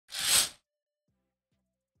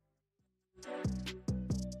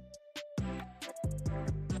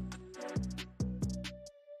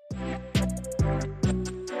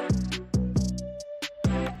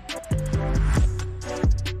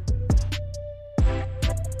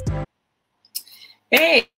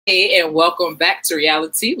Hey, and welcome back to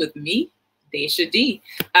Reality with me, Dashia D.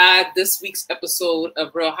 This week's episode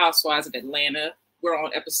of Real Housewives of Atlanta, we're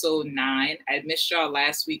on episode 9. I missed y'all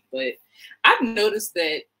last week, but I've noticed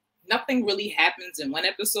that nothing really happens in one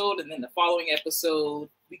episode, and then the following episode,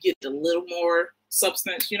 we get a little more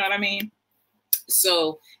substance, you know what I mean?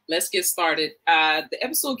 So let's get started. The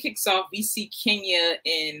episode kicks off. We see Kenya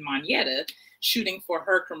in Monietta shooting for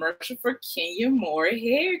her commercial for Kenya Moore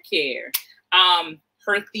Hair Care.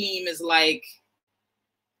 Her theme is like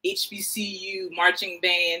HBCU marching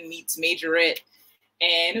band meets majorette,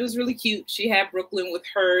 and it was really cute. She had Brooklyn with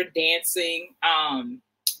her dancing.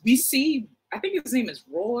 We see, I think his name is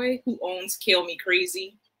Roy, who owns Kill Me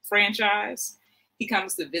Crazy franchise. He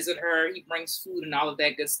comes to visit her. He brings food and all of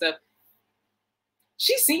that good stuff.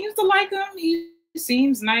 She seems to like him. He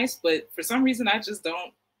seems nice, but for some reason, I just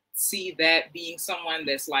don't see that being someone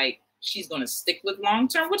that's like she's going to stick with long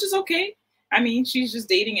term, which is okay. I mean, she's just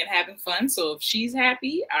dating and having fun. So if she's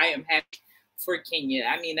happy, I am happy for Kenya.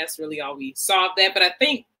 I mean, that's really all we saw of that. But I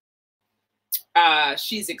think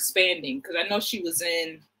she's expanding because I know she was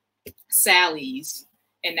in Sally's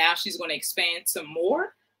and now she's going to expand to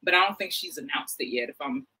more. But I don't think she's announced it yet.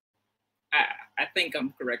 I think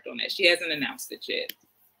I'm correct on that. She hasn't announced it yet.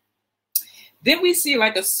 Then we see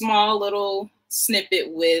like a small little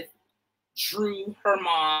snippet with Drew, her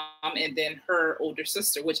mom, and then her older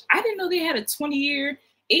sister, which I didn't know they had a 20-year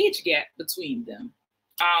age gap between them.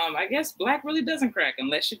 I guess black really doesn't crack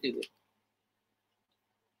unless you do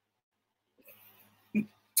it.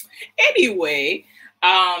 Anyway,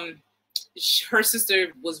 her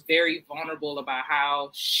sister was very vulnerable about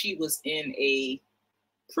how she was in a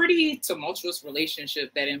pretty tumultuous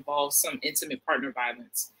relationship that involves some intimate partner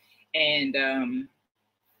violence. And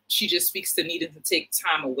she just speaks to needing to take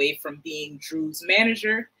time away from being Drew's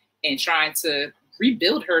manager and trying to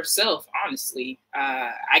rebuild herself, honestly.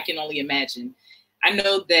 I can only imagine. I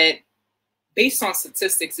know that based on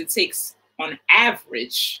statistics, it takes on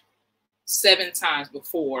average 7 times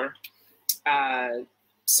before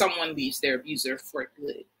someone leaves their abuser for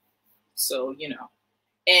good. So, you know,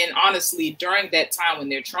 and honestly, during that time when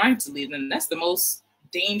they're trying to leave them, that's the most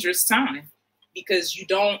dangerous time because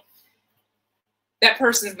that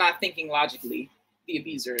person's not thinking logically, the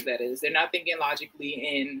abuser, that is. They're not thinking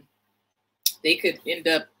logically, and they could end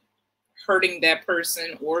up hurting that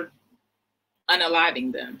person or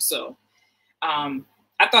unaliving them. So I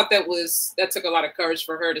thought that took a lot of courage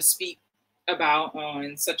for her to speak about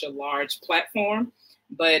on such a large platform,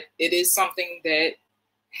 but it is something that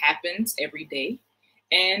happens every day.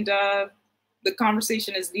 And the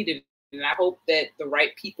conversation is needed. And I hope that the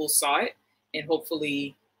right people saw it, and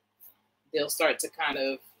hopefully they'll start to kind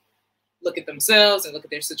of look at themselves and look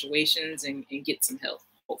at their situations and get some help,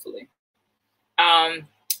 hopefully.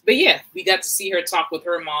 But yeah, we got to see her talk with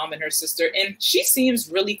her mom and her sister, and she seems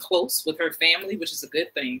really close with her family, which is a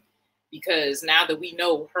good thing, because now that we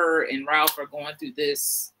know her and Ralph are going through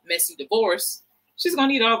this messy divorce, she's going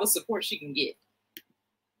to need all the support she can get.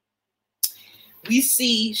 We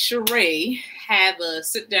see Sheree have a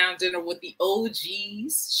sit-down dinner with the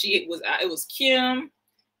OGs. It was Kim,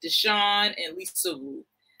 Deshaun, and Lisa Wu.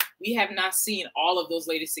 We have not seen all of those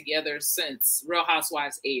ladies together since Real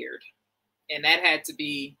Housewives aired. And that had to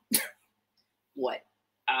be, what?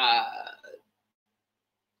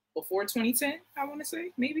 Before 2010, I want to say,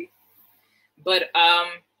 maybe. But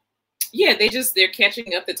yeah, they're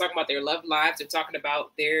catching up. They're talking about their love lives. They're talking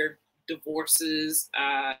about their divorces.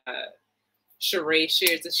 Sheree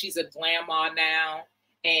shares that she's a grandma now.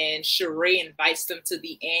 And Sheree invites them to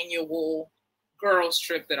the annual girls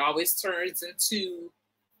trip that always turns into,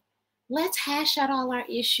 let's hash out all our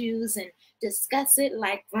issues and discuss it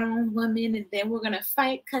like grown women, and then we're going to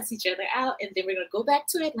fight, cuss each other out, and then we're going to go back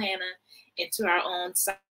to Atlanta into our own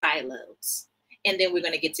silos, and then we're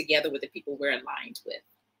going to get together with the people we're aligned with.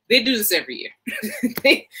 They do this every year.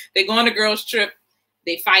 they go on a girls trip,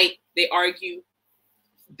 they fight, they argue.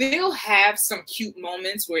 They'll have some cute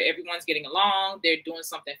moments where everyone's getting along, they're doing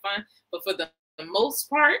something fun, but for the most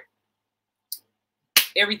part,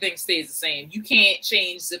 everything stays the same. You can't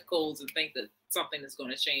change zip codes and think that something is going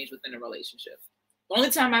to change within a relationship. The only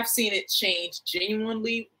time I've seen it change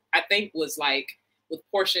genuinely, I think, was like with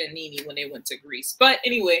Portia and Nene when they went to Greece. But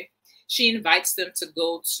anyway, she invites them to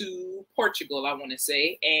go to Portugal, I want to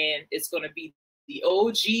say, and it's going to be the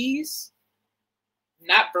OGs,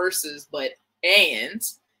 not versus, but and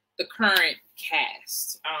the current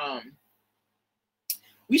cast.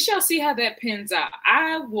 we shall see how that pans out.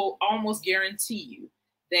 I will almost guarantee you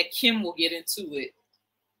that Kim will get into it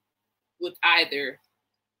with either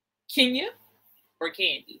Kenya or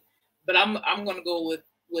Candy, but I'm gonna go with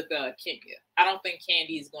Kenya. I don't think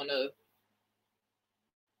Candy is gonna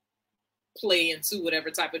play into whatever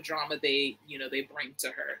type of drama they bring to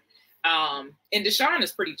her. And Deshawn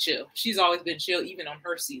is pretty chill. She's always been chill, even on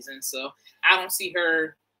her season. So I don't see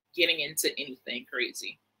her getting into anything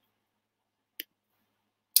crazy.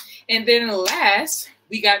 And then last,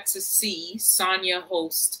 we got to see Sonya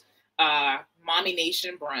host Mommy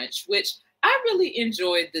Nation Brunch, which I really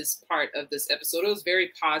enjoyed this part of this episode. It was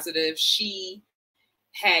very positive. She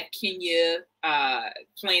had Kenya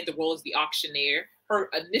playing the role as the auctioneer. Her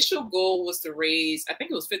initial goal was to raise, I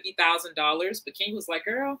think it was $50,000, but Kenya was like,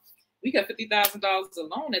 girl, we got $50,000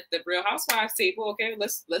 alone at the Real Housewives table. Okay,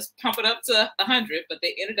 let's pump it up to 100. But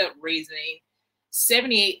they ended up raising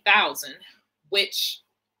 78,000, which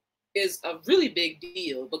is a really big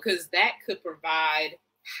deal because that could provide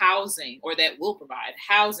housing, or that will provide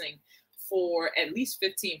housing for at least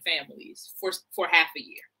 15 families for half a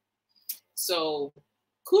year. So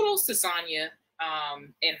kudos to Sonya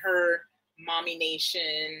and her Mommy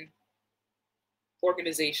Nation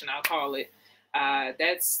organization, I'll call it.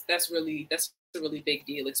 That's a really big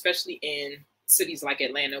deal, especially in cities like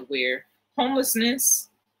Atlanta where homelessness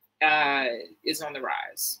is on the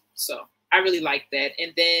rise. So I really like that.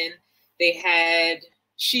 And then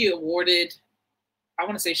she awarded, I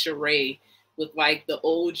want to say Sheree, with like the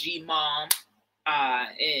OG mom,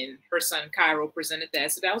 and her son Cairo presented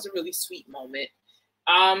that. So that was a really sweet moment.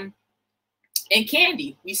 And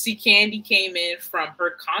Candy, we see Candy came in from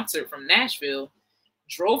her concert from Nashville,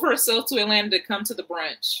 drove herself to Atlanta to come to the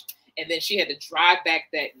brunch, and then she had to drive back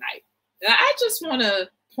that night. Now, I just want to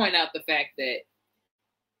point out the fact that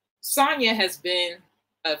Sonya has been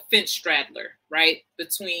a fence straddler, right,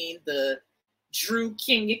 between the Drew,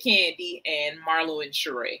 Kenya, Candy, and Marlo and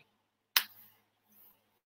Sheree.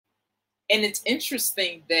 And it's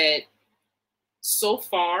interesting that so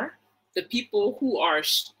far, the people who are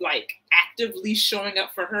like actively showing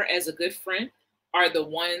up for her as a good friend are the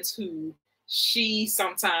ones who she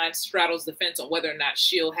sometimes straddles the fence on whether or not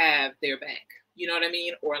she'll have their back, you know what I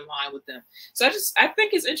mean, or in line with them. So I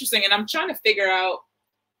think it's interesting, and I'm trying to figure out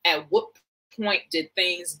at what point did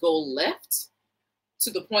things go left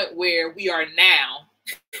to the point where we are now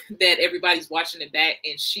that everybody's watching it back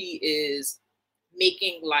and she is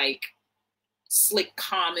making like slick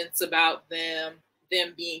comments about them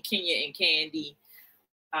being Kenya and Candy.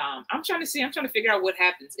 I'm trying to figure out what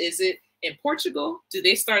happens. Is it in Portugal? Do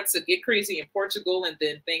they start to get crazy in Portugal and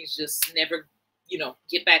then things just never,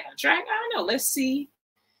 get back on track? I don't know. Let's see.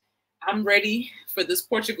 I'm ready for this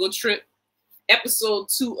Portugal trip, episode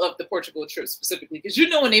 2 of the Portugal trip specifically, because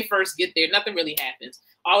when they first get there, nothing really happens.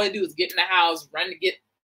 All they do is get in the house, run to get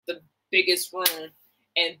the biggest room,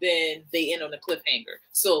 and then they end on a cliffhanger.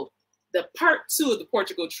 So the part 2 of the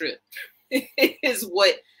Portugal trip is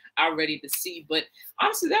what I'm ready to see. But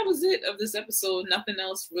honestly, that was it of this episode. Nothing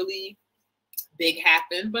else really big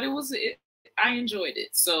happened, but I enjoyed it.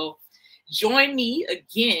 So join me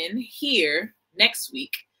again here next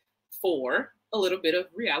week for a little bit of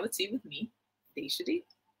reality with me, Dashia.